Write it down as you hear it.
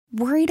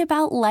Worried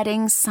about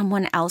letting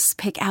someone else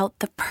pick out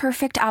the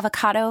perfect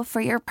avocado for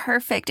your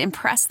perfect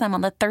impress them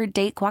on the third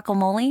date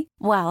guacamole?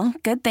 Well,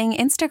 good thing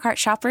Instacart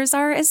shoppers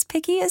are as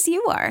picky as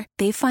you are.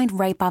 They find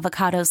ripe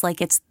avocados like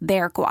it's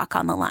their guac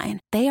on the line.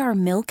 They are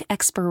milk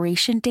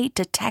expiration date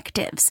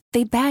detectives.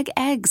 They bag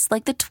eggs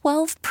like the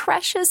 12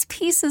 precious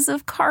pieces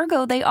of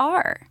cargo they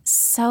are.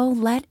 So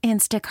let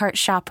Instacart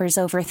shoppers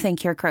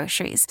overthink your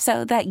groceries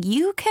so that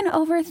you can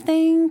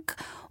overthink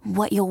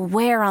what you'll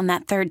wear on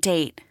that third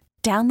date.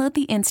 Download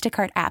the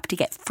Instacart app to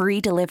get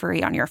free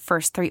delivery on your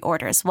first 3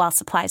 orders while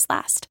supplies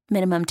last.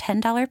 Minimum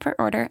 $10 per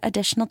order.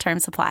 Additional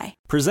terms apply.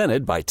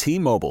 Presented by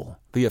T-Mobile,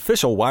 the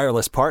official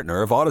wireless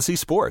partner of Odyssey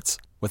Sports.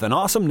 With an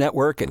awesome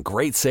network and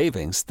great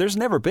savings, there's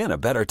never been a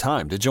better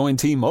time to join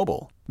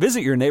T-Mobile. Visit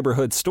your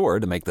neighborhood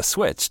store to make the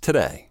switch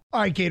today.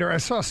 All right, Gator, I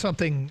saw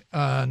something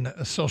on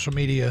social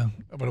media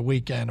over the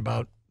weekend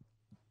about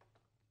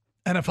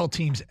NFL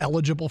teams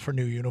eligible for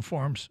new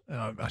uniforms.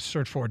 I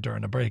searched for it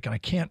during the break, and I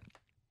can't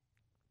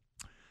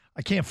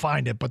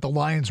find it, but the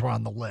Lions were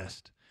on the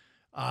list.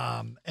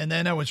 And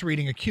then I was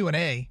reading a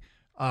Q&A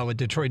with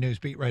Detroit News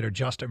beat writer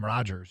Justin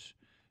Rogers,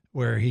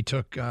 where he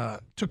took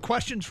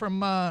questions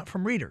from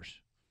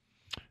readers.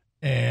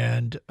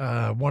 And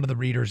one of the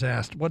readers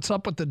asked, "What's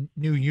up with the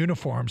new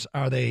uniforms?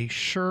 Are they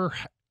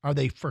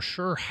for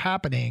sure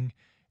happening?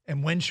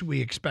 And when should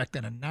we expect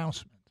an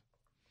announcement?"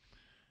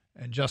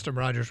 And Justin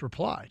Rogers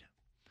replied,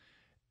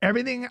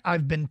 "Everything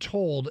I've been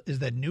told is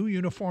that new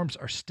uniforms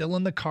are still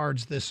in the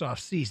cards this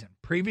offseason.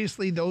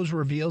 Previously, those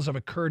reveals have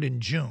occurred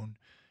in June,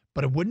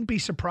 but it wouldn't be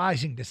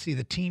surprising to see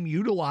the team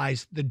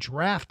utilize the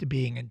draft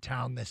being in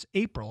town this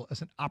April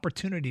as an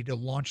opportunity to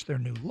launch their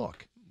new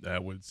look."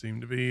 That would seem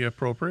to be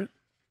appropriate.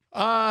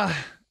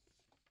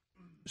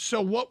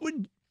 So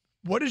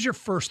what is your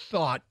first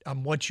thought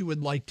on what you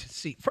would like to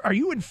see? Are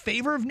you in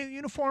favor of new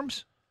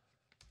uniforms?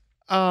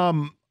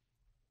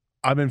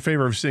 I'm in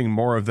favor of seeing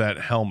more of that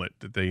helmet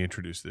that they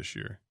introduced this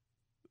year.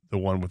 The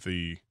one with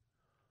the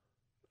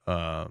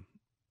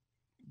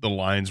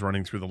lines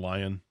running through the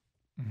lion.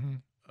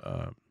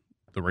 Mm-hmm.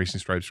 The racing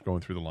stripes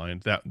going through the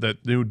lion.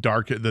 That new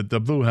dark, the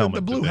blue helmet.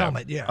 The blue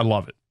helmet, yeah. I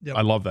love it. Yep.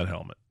 I love that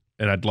helmet.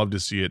 And I'd love to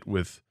see it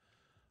with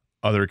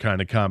other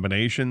kind of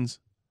combinations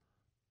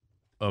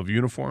of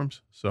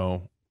uniforms.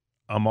 So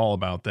I'm all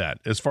about that.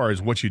 As far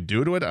as what you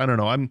do to it, I don't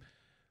know. I'm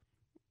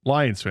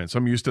Lions fan, so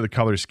I'm used to the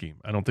color scheme.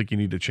 I don't think you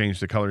need to change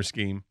the color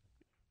scheme.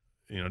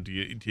 You know, do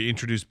you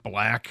introduce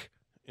black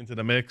into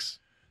the mix?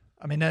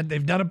 I mean,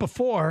 they've done it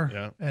before,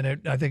 yeah.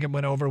 And I think it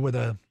went over with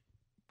a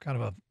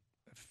kind of a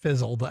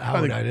fizzled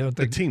out. I don't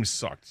think the team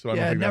sucked. So I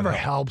don't it think never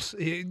helps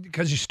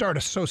because you start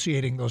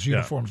associating those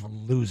uniforms with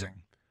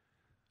losing.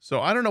 So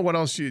I don't know what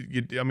else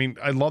you. I mean,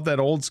 I love that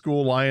old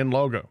school Lion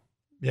logo.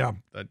 Yeah,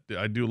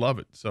 I do love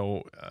it.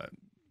 So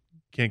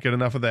can't get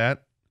enough of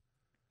that.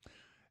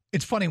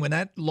 It's funny when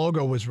that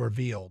logo was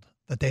revealed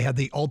that they had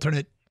the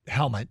alternate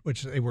helmet,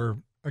 which they were,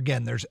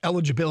 again, there's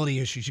eligibility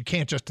issues. You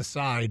can't just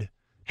decide,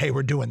 hey,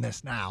 we're doing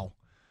this now.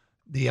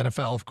 The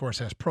NFL, of course,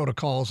 has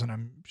protocols, and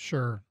I'm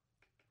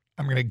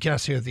going to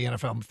guess here that the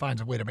NFL finds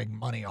a way to make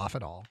money off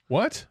it all.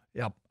 What?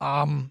 Yep.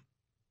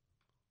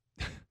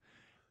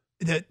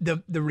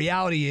 The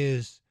reality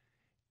is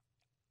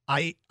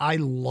I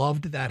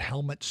loved that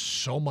helmet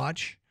so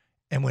much.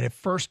 And when it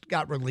first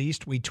got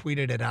released, we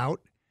tweeted it out.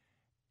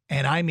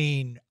 And I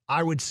mean,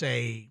 I would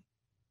say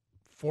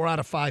 4 out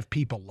of 5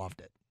 people loved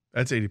it.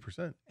 That's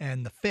 80%.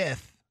 And the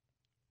 5th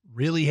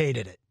really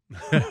hated it.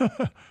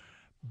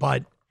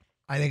 But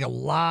I think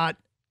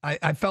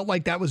I felt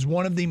like that was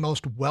one of the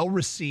most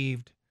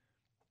well-received,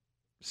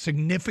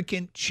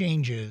 significant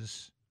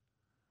changes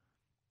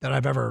that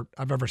I've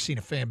ever seen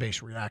a fan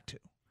base react to.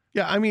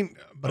 Yeah, I mean,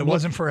 but it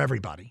wasn't for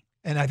everybody.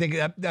 And I think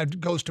that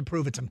goes to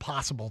prove it's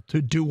impossible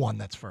to do one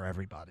that's for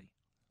everybody.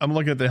 I'm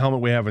looking at the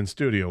helmet we have in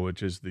studio,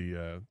 which is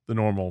the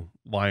normal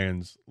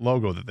Lions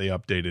logo that they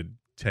updated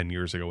 10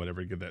 years ago,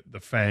 whatever. You get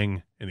the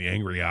fang and the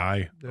angry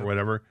eye or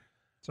whatever.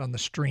 It's on the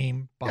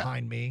stream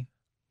behind me.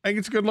 I think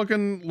it's a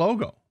good-looking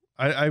logo.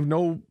 I have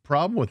no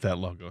problem with that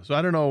logo. So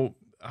I don't know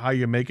how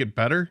you make it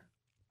better.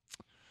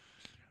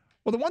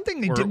 Well, the one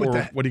thing they did with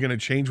that, what are you going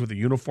to change with the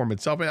uniform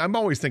itself? I'm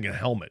always thinking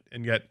helmet,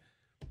 and yet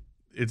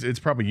it's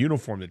probably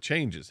uniform that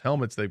changes.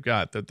 Helmets they've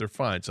got that they're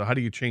fine. So how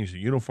do you change the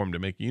uniform to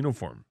make the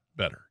uniform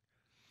better?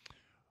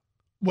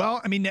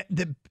 Well, I mean,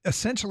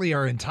 essentially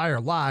our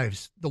entire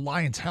lives, the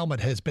Lions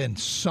helmet has been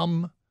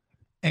some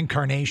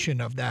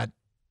incarnation of that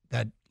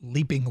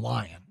leaping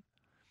lion,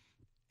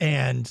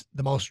 and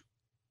the most.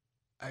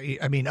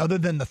 I mean, other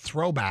than the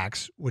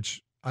throwbacks,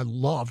 which I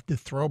loved the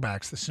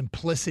throwbacks, the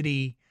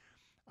simplicity.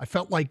 I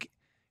felt like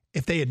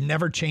if they had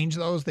never changed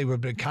those, they would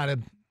have been kind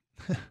of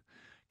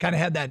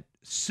had that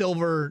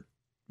silver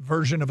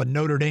version of a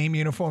Notre Dame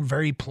uniform,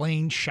 very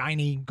plain,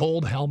 shiny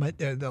gold helmet,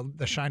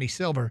 the shiny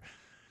silver.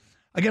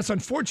 I guess,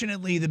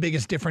 unfortunately, the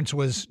biggest difference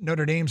was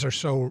Notre Dame's are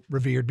so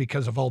revered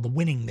because of all the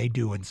winning they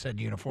do in said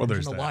uniforms,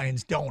 and the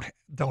Lions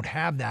don't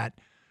have that.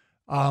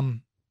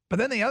 But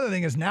then the other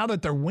thing is, now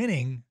that they're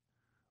winning,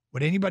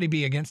 would anybody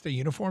be against a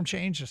uniform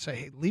change? Just say,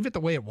 hey, leave it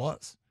the way it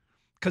was.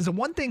 Because the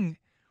one thing,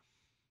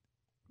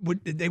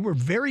 they were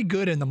very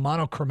good in the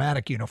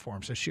monochromatic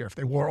uniforms this year. If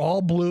they wore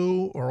all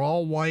blue or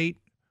all white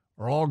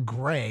or all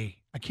gray,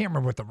 I can't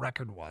remember what the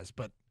record was,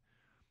 but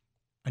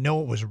I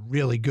know it was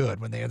really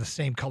good when they had the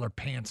same color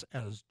pants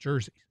as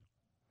jerseys.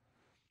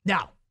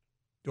 Now,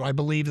 do I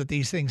believe that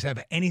these things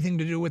have anything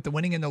to do with the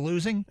winning and the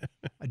losing?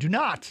 I do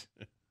not.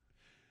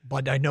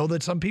 But I know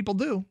that some people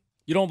do.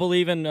 You don't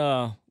believe in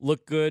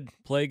look good,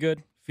 play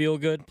good, feel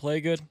good,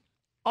 play good?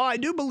 Oh, I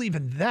do believe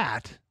in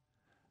that,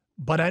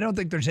 but I don't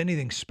think there's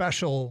anything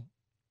special.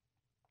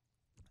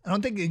 I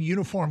don't think the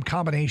uniform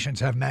combinations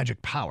have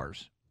magic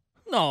powers.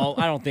 No,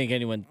 I don't think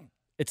anyone.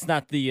 It's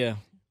not the,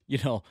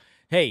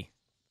 hey,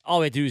 all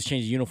we have to do is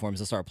change the uniforms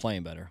to start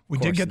playing better. We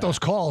did get those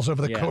calls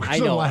over the course of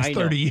the last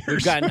 30 years.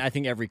 We've gotten, I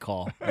think, every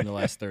call in the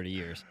last 30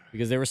 years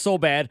because they were so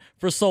bad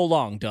for so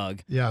long,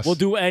 Doug. Yes. We'll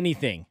do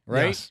anything,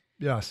 right?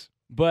 Yes.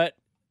 But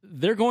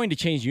they're going to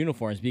change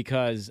uniforms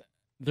because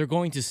they're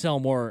going to sell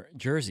more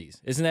jerseys.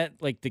 Isn't that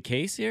like the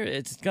case here?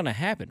 It's going to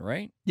happen,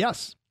 right?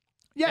 Yes.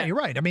 Yeah, you're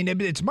right. I mean,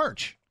 it's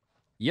merch.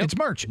 Yep. It's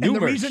merch. New and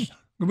the merch.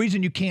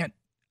 reason you can't,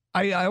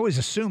 I always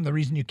assume the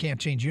reason you can't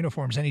change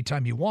uniforms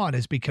anytime you want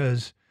is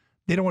because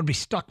they don't want to be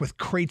stuck with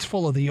crates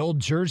full of the old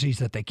jerseys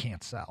that they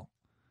can't sell.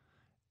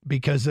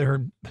 Because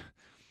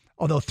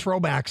although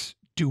throwbacks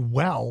do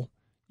well,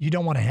 you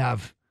don't want to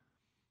have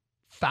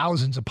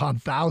thousands upon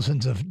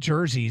thousands of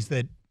jerseys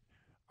that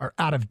are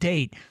out of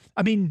date.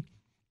 I mean,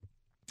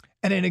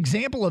 and an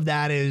example of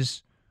that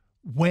is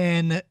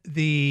when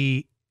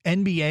the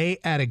NBA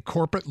added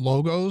corporate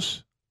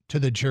logos to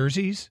the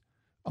jerseys.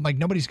 I'm like,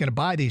 nobody's going to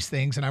buy these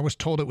things. And I was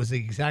told it was the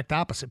exact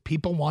opposite.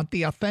 People want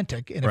the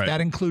authentic. And if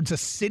that includes a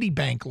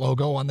Citibank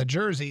logo on the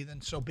jersey, then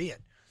so be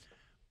it.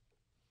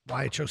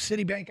 Why it chose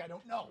Citibank, I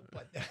don't know.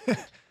 But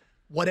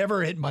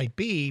whatever it might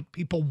be,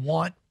 people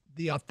want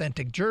the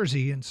authentic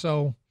jersey. And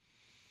so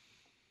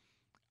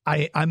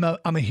I'm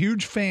a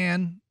huge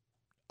fan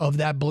of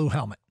that blue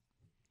helmet.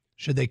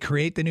 Should they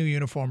create the new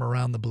uniform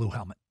around the blue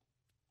helmet?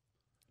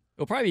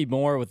 It'll probably be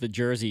more with the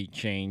jersey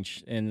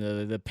change and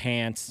the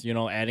pants,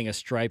 adding a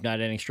stripe, not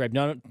adding a stripe.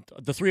 None,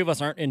 the three of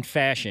us aren't in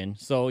fashion.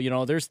 So,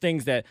 there's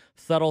things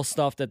subtle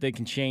stuff that they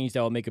can change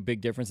that will make a big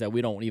difference that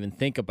we don't even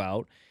think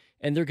about.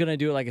 And they're going to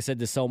do it, like I said,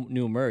 to sell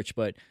new merch.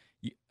 But,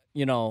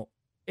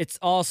 it's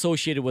all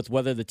associated with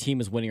whether the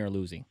team is winning or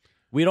losing.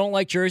 We don't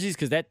like jerseys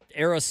because that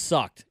era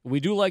sucked. We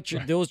do like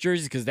those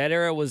jerseys because that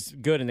era was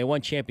good and they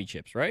won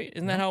championships, right?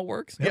 Isn't that how it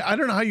works? Yeah, I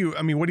don't know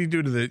what do you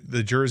do to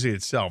the jersey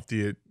itself?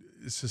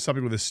 Is this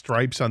something with the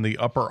stripes on the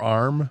upper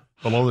arm,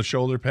 below the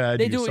shoulder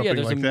pad? They do, something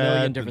there's like a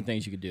million different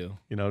things you could do.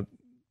 Do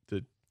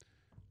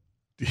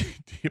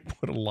you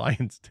put a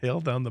lion's tail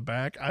down the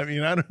back? I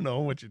mean, I don't know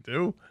what you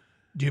do.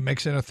 Do you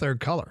mix in a third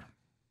color?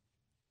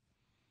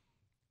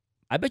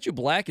 I bet you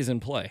black is in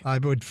play. I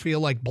would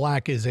feel like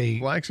black is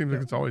Black seems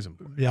like it's always in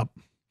play. Yep.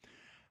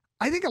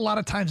 I think a lot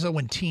of times, though,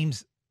 when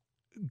teams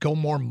go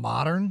more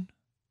modern,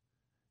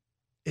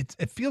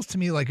 it feels to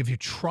me like if you're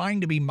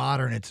trying to be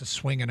modern, it's a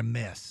swing and a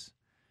miss.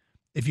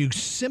 If you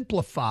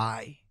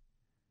simplify,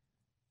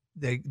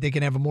 they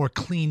can have a more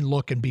clean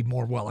look and be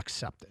more well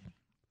accepted.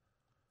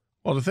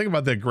 Well, to think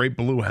about that great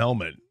blue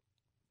helmet,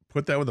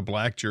 put that with a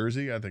black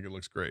jersey, I think it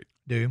looks great.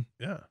 Do you?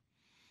 Yeah.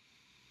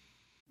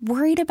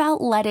 Worried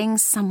about letting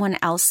someone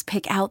else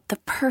pick out the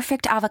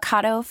perfect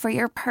avocado for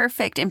your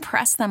perfect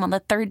impress them on the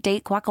third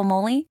date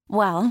guacamole?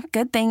 Well,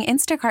 good thing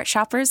Instacart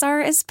shoppers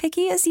are as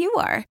picky as you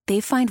are.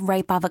 They find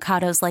ripe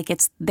avocados like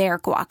it's their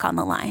guac on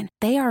the line.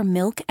 They are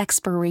milk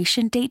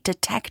expiration date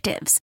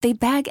detectives. They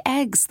bag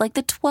eggs like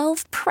the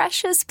 12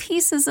 precious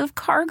pieces of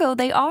cargo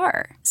they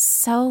are.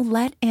 So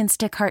let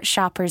Instacart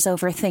shoppers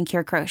overthink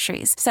your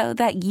groceries so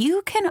that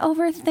you can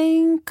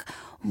overthink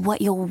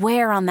what you'll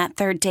wear on that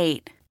third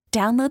date.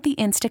 Download the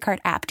Instacart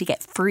app to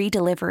get free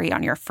delivery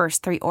on your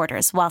first 3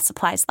 orders while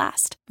supplies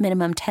last.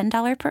 Minimum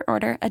 $10 per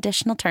order.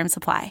 Additional terms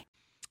apply.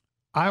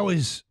 I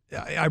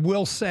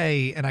will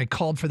say, and I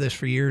called for this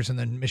for years, and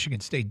then Michigan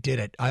State did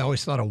it. I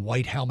always thought a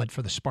white helmet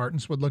for the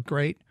Spartans would look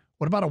great.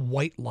 What about a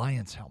white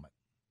Lions helmet?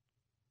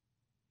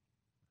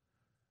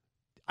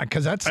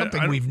 Because that's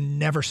something we've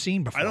never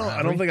seen before.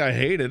 I don't think I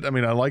hate it. I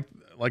mean, I like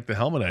the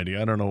helmet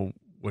idea. I don't know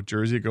what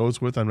jersey it goes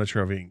with. I'm not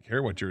sure if I even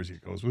care what jersey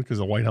it goes with because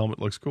the white helmet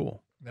looks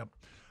cool. Yep.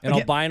 An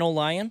albino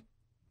lion?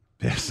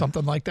 Yeah,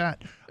 something like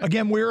that.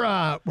 Again,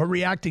 we're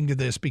reacting to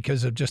this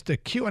because of just the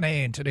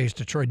Q&A in today's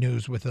Detroit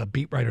News with a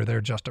beat writer there,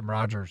 Justin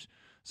Rogers.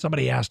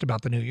 Somebody asked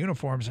about the new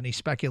uniforms, and he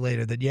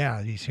speculated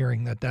that, he's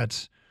hearing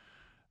that's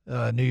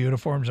new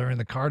uniforms are in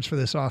the cards for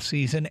this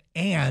offseason,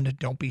 and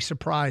don't be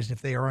surprised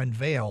if they are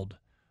unveiled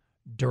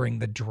during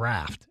the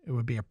draft. It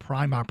would be a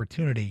prime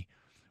opportunity,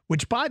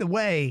 which, by the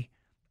way,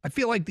 I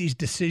feel like these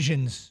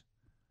decisions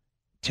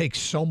take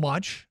so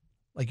much.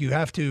 Like you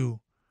have to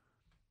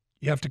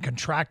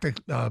contract.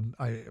 I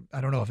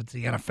don't know if it's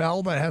the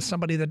NFL that has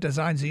somebody that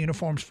designs the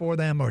uniforms for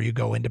them, or you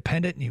go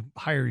independent and you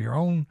hire your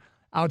own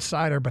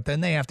outsider, but then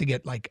they have to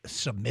get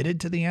submitted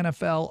to the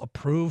NFL,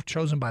 approved,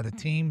 chosen by the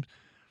team.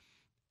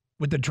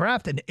 With the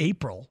draft in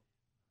April,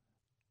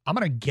 I'm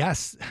going to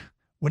guess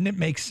Wouldn't it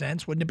make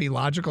sense? Wouldn't it be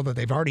logical that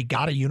they've already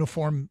got a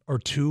uniform or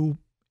two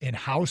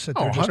in-house that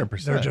they're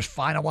 100%. They're just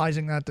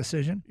finalizing that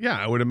decision? Yeah,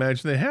 I would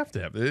imagine they have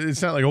to have it.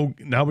 It's not like, oh,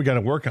 now we got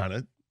to work on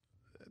it.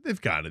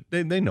 They've got it.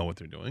 They know what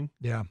they're doing.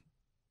 Yeah.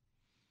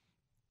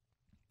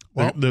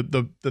 Well,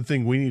 the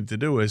thing we need to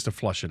do is to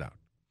flush it out.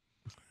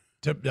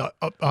 To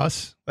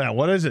us? Now,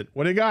 what is it?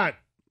 What do you got?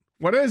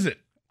 What is it?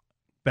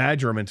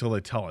 Badger them until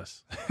they tell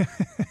us.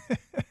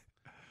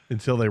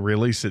 Until they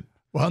release it.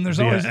 Well, and there's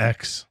via always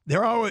X.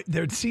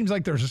 There seems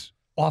like there's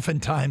often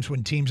times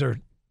when teams are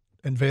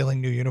unveiling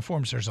new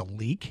uniforms, there's a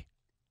leak.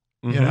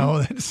 Mm-hmm. You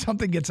know,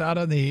 something gets out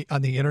on the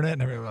internet,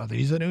 and everyone, are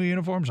these the new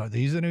uniforms? Are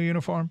these the new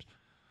uniforms?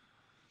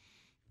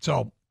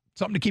 So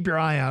something to keep your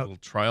eye A out. little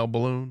trial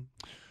balloon.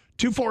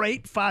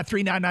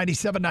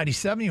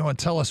 248-539-9797. You want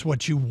to tell us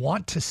what you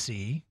want to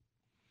see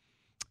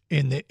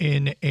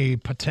in a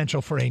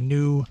potential for a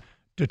new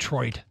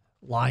Detroit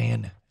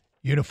Lion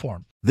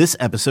uniform. This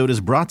episode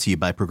is brought to you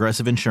by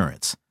Progressive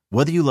Insurance.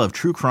 Whether you love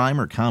true crime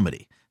or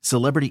comedy,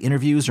 celebrity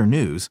interviews or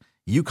news,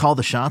 you call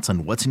the shots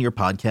on what's in your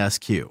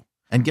podcast queue.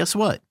 And guess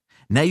what?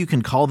 Now you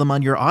can call them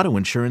on your auto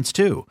insurance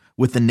too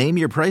with the Name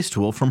Your Price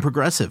tool from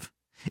Progressive.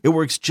 It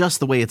works just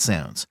the way it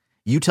sounds.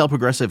 You tell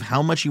Progressive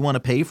how much you want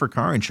to pay for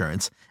car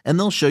insurance, and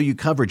they'll show you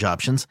coverage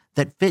options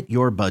that fit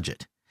your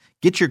budget.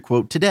 Get your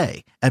quote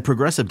today at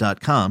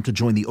Progressive.com to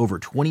join the over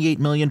 28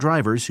 million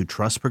drivers who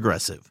trust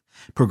Progressive.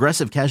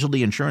 Progressive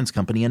Casualty Insurance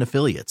Company and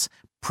Affiliates.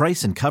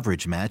 Price and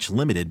coverage match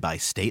limited by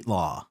state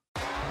law.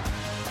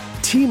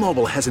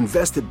 T-Mobile has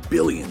invested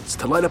billions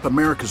to light up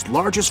America's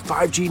largest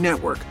 5G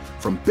network,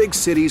 from big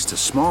cities to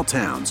small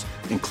towns,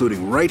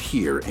 including right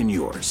here in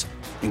yours.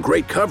 And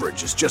great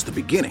coverage is just the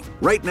beginning.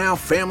 Right now,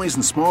 families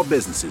and small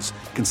businesses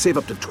can save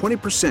up to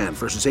 20%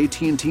 versus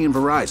AT&T and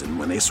Verizon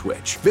when they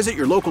switch. Visit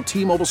your local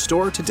T-Mobile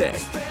store today.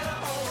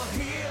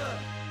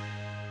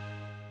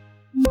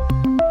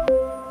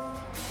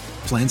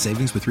 Plan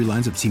savings with 3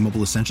 lines of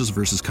T-Mobile Essentials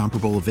versus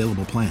comparable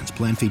available plans.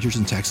 Plan features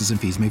and taxes and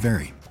fees may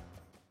vary.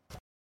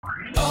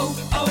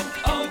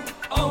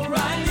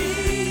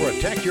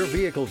 Protect your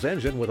vehicle's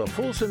engine with a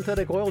full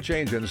synthetic oil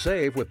change and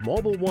save with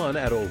Mobil 1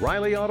 at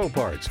O'Reilly Auto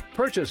Parts.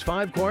 Purchase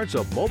 5 quarts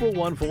of Mobil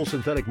 1 full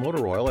synthetic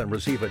motor oil and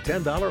receive a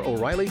 $10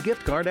 O'Reilly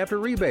gift card after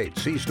rebate.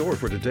 See store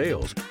for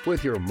details.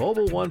 With your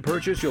Mobil 1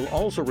 purchase, you'll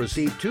also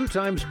receive 2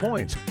 times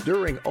points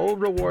during O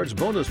Rewards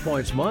Bonus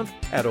Points Month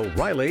at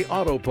O'Reilly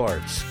Auto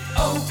Parts.